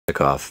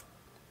off.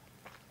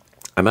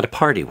 I'm at a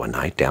party one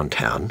night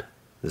downtown.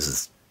 This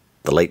is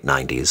the late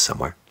 90s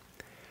somewhere.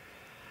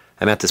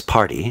 I'm at this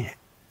party,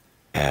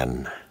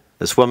 and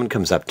this woman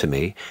comes up to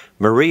me,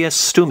 Maria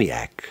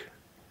Stumiak.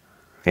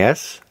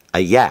 Yes? A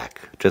yak,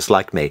 just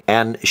like me.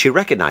 And she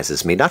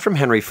recognizes me, not from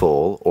Henry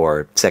Fool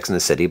or Sex and the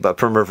City, but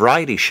from a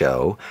variety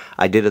show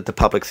I did at the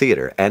Public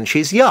Theater. And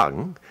she's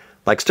young,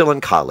 like still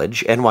in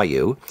college,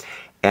 NYU.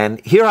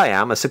 And here I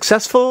am, a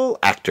successful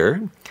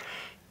actor,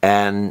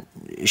 and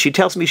she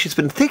tells me she's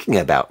been thinking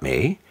about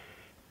me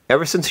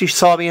ever since she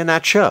saw me in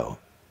that show.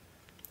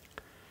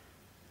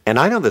 And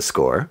I know the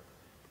score.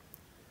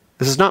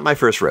 This is not my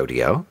first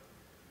rodeo.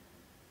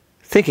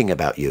 Thinking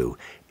about you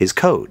is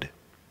code.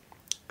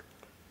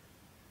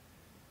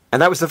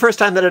 And that was the first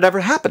time that it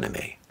ever happened to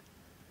me.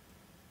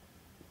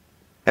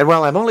 And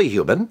while I'm only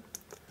human,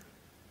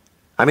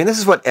 I mean, this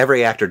is what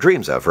every actor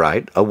dreams of,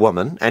 right? A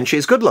woman, and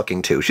she's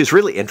good-looking, too. She's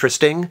really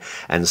interesting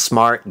and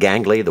smart,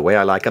 gangly, the way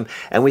I like them.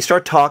 And we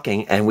start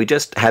talking, and we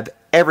just have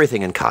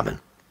everything in common.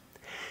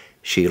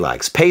 She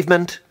likes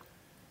Pavement.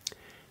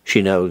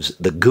 She knows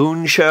The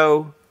Goon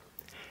Show.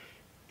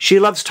 She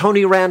loves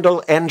Tony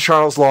Randall and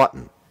Charles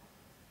Lawton.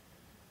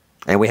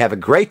 And we have a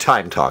great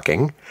time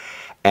talking.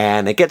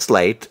 And it gets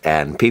late,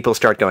 and people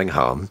start going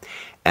home.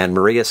 And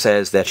Maria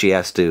says that she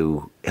has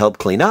to help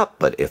clean up,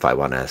 but if I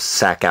want to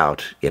sack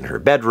out in her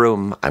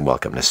bedroom, I'm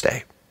welcome to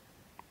stay.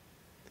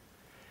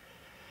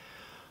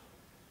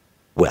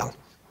 Well,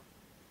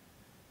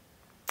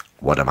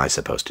 what am I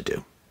supposed to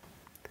do?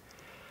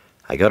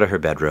 I go to her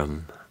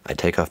bedroom, I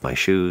take off my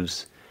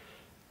shoes,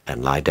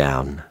 and lie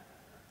down.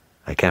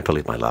 I can't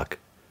believe my luck.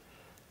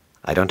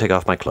 I don't take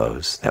off my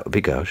clothes. That would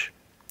be gauche.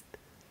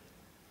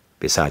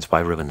 Besides, why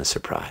ruin the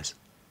surprise?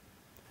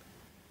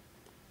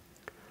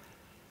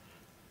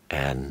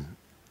 And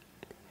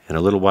in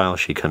a little while,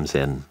 she comes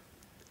in,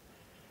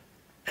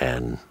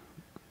 and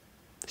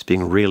is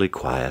being really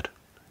quiet.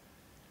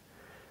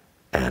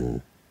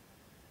 And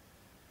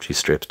she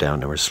strips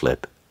down to her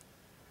slip.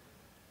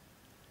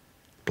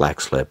 Black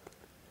slip.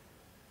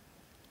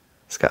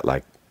 It's got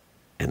like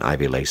an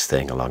ivy lace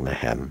thing along the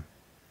hem.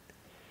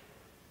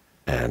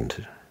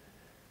 And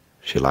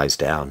she lies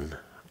down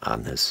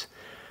on this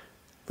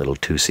little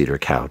two-seater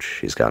couch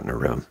she's got in her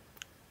room.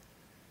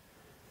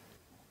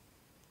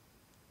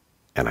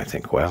 And I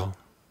think, well,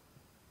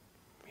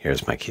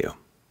 here's my cue.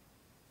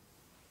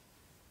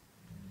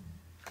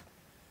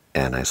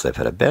 And I slip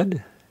out of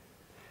bed,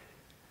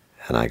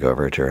 and I go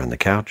over to her on the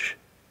couch.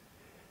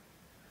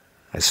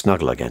 I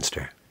snuggle against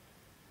her,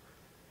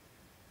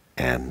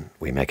 and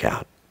we make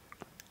out.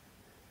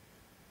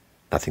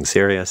 Nothing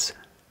serious.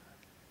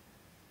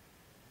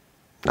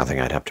 Nothing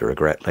I'd have to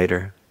regret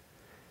later.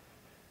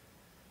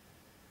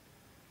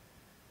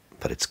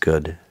 But it's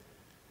good.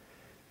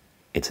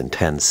 It's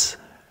intense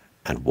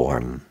and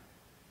warm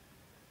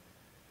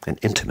and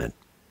intimate.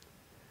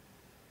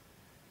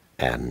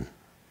 And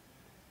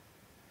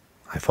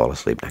I fall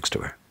asleep next to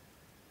her.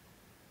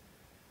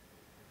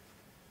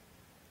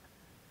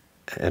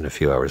 And a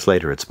few hours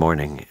later, it's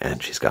morning,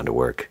 and she's gone to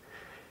work,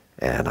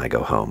 and I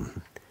go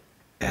home,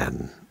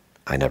 and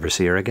I never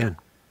see her again.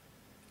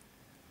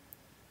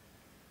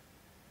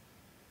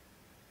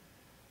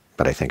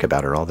 But I think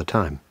about her all the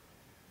time.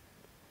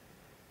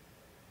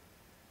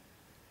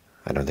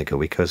 I don't think a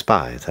week goes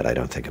by that I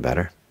don't think about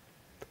her.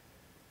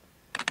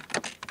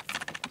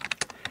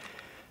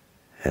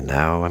 And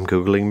now I'm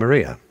Googling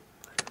Maria.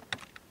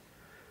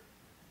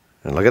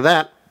 And look at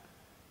that.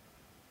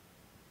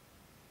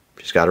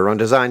 She's got her own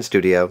design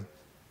studio.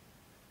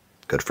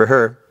 Good for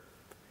her.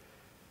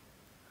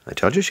 I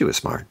told you she was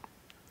smart.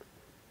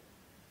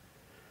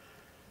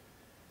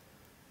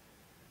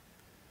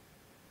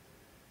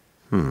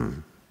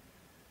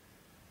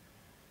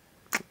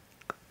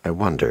 I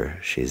wonder,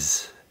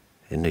 she's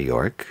in New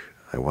York.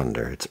 I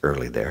wonder, it's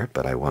early there,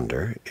 but I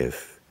wonder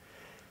if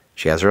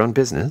she has her own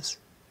business.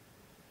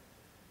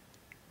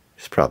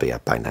 She's probably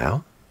up by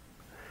now.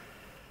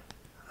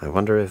 I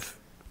wonder if...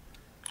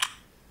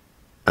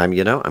 I'm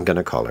going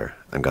to call her.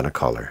 I'm going to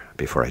call her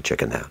before I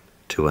chicken out.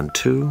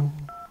 212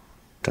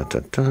 dun,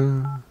 dun,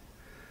 dun,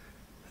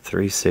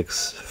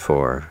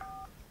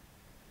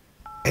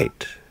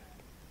 3648.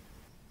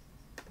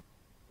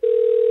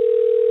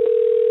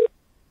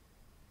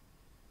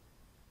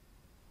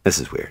 This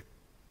is weird.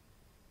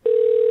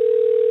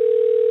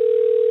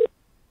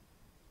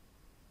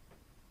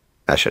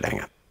 I should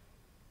hang up.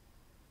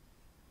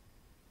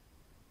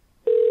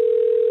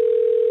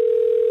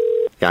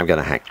 Yeah, I'm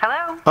gonna hang.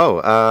 Hello?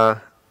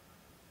 Oh,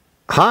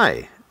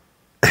 hi.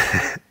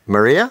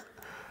 Maria?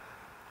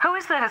 Who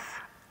is this?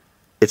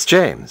 It's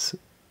James.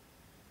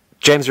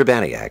 James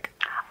Urbaniak.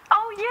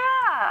 Oh,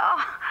 yeah.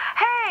 Oh,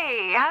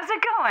 hey, how's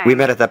it going? We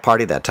met at that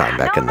party that time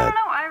back in the...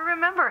 No, I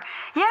remember.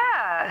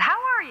 Yeah, how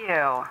are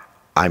you?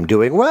 I'm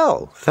doing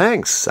well,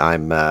 thanks.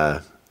 I'm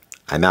out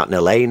in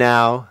L.A.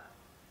 now.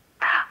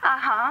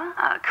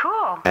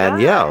 Cool. And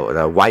good.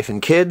 yeah, wife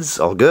and kids,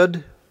 all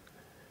good.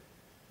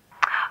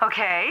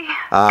 Okay,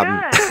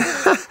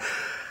 good.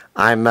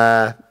 I'm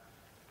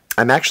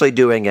actually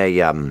doing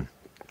a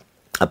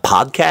a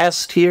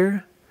podcast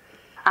here.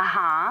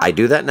 Uh-huh. I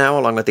do that now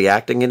along with the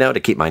acting, to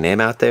keep my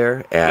name out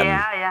there. And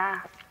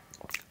Yeah.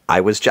 I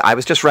was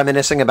just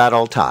reminiscing about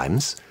old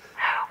times.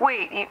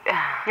 Wait,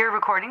 you're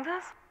recording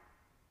this?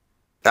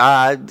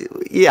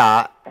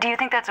 Yeah. Do you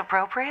think that's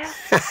appropriate?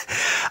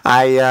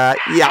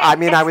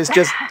 I was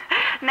just...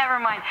 Never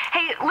mind.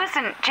 Hey,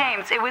 listen,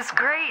 James, it was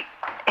great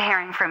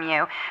hearing from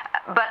you,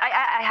 but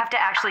I have to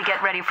actually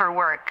get ready for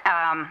work.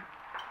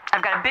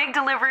 I've got a big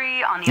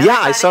delivery on the other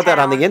side I saw of that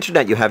on town. the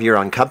internet. You have your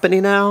own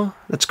company now?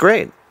 That's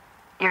great.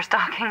 You're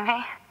stalking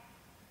me?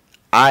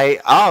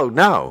 Oh,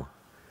 no.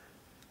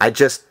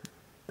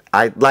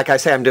 Like I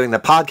say, I'm doing the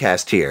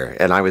podcast here,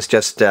 and I was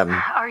just,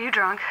 Are you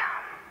drunk?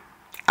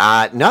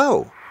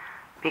 No.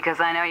 Because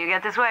I know you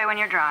get this way when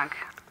you're drunk.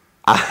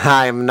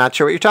 I'm not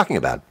sure what you're talking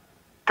about.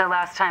 The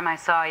last time I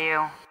saw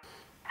you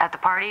at the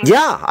party?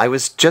 Yeah, I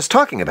was just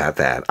talking about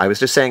that. I was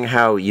just saying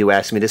how you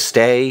asked me to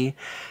stay,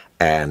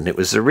 and it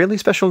was a really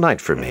special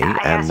night for me. I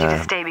asked you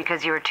to stay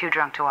because you were too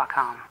drunk to walk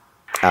home.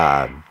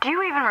 Do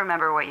you even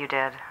remember what you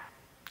did?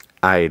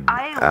 I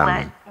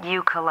let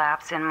you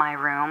collapse in my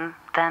room.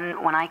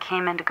 Then when I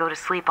came in to go to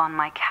sleep on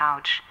my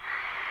couch,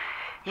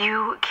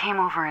 you came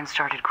over and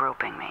started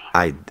groping me.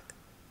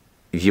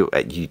 You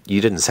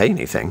didn't say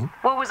anything.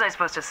 What was I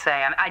supposed to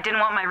say? I didn't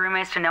want my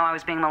roommates to know I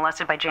was being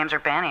molested by James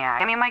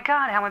Urbaniak. I mean, my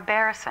God, how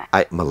embarrassing.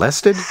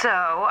 Molested? So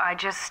I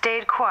just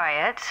stayed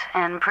quiet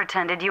and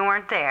pretended you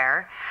weren't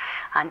there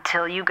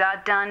until you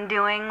got done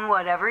doing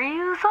whatever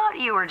you thought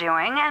you were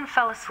doing and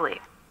fell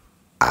asleep.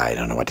 I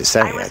don't know what to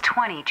say. I was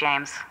 20,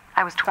 James.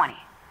 I was 20.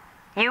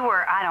 You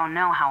were, I don't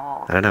know how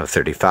old. I don't know,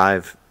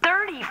 35?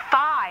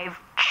 35?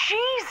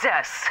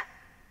 Jesus!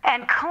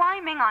 And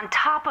climbing on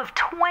top of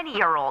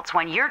 20-year-olds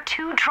when you're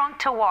too drunk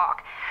to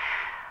walk.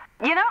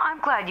 I'm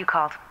glad you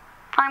called.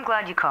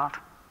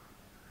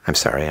 I'm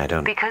sorry, I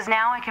don't... Because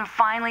now I can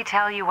finally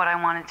tell you what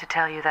I wanted to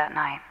tell you that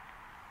night.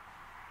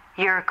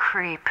 You're a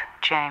creep,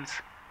 James.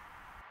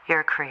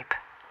 You're a creep.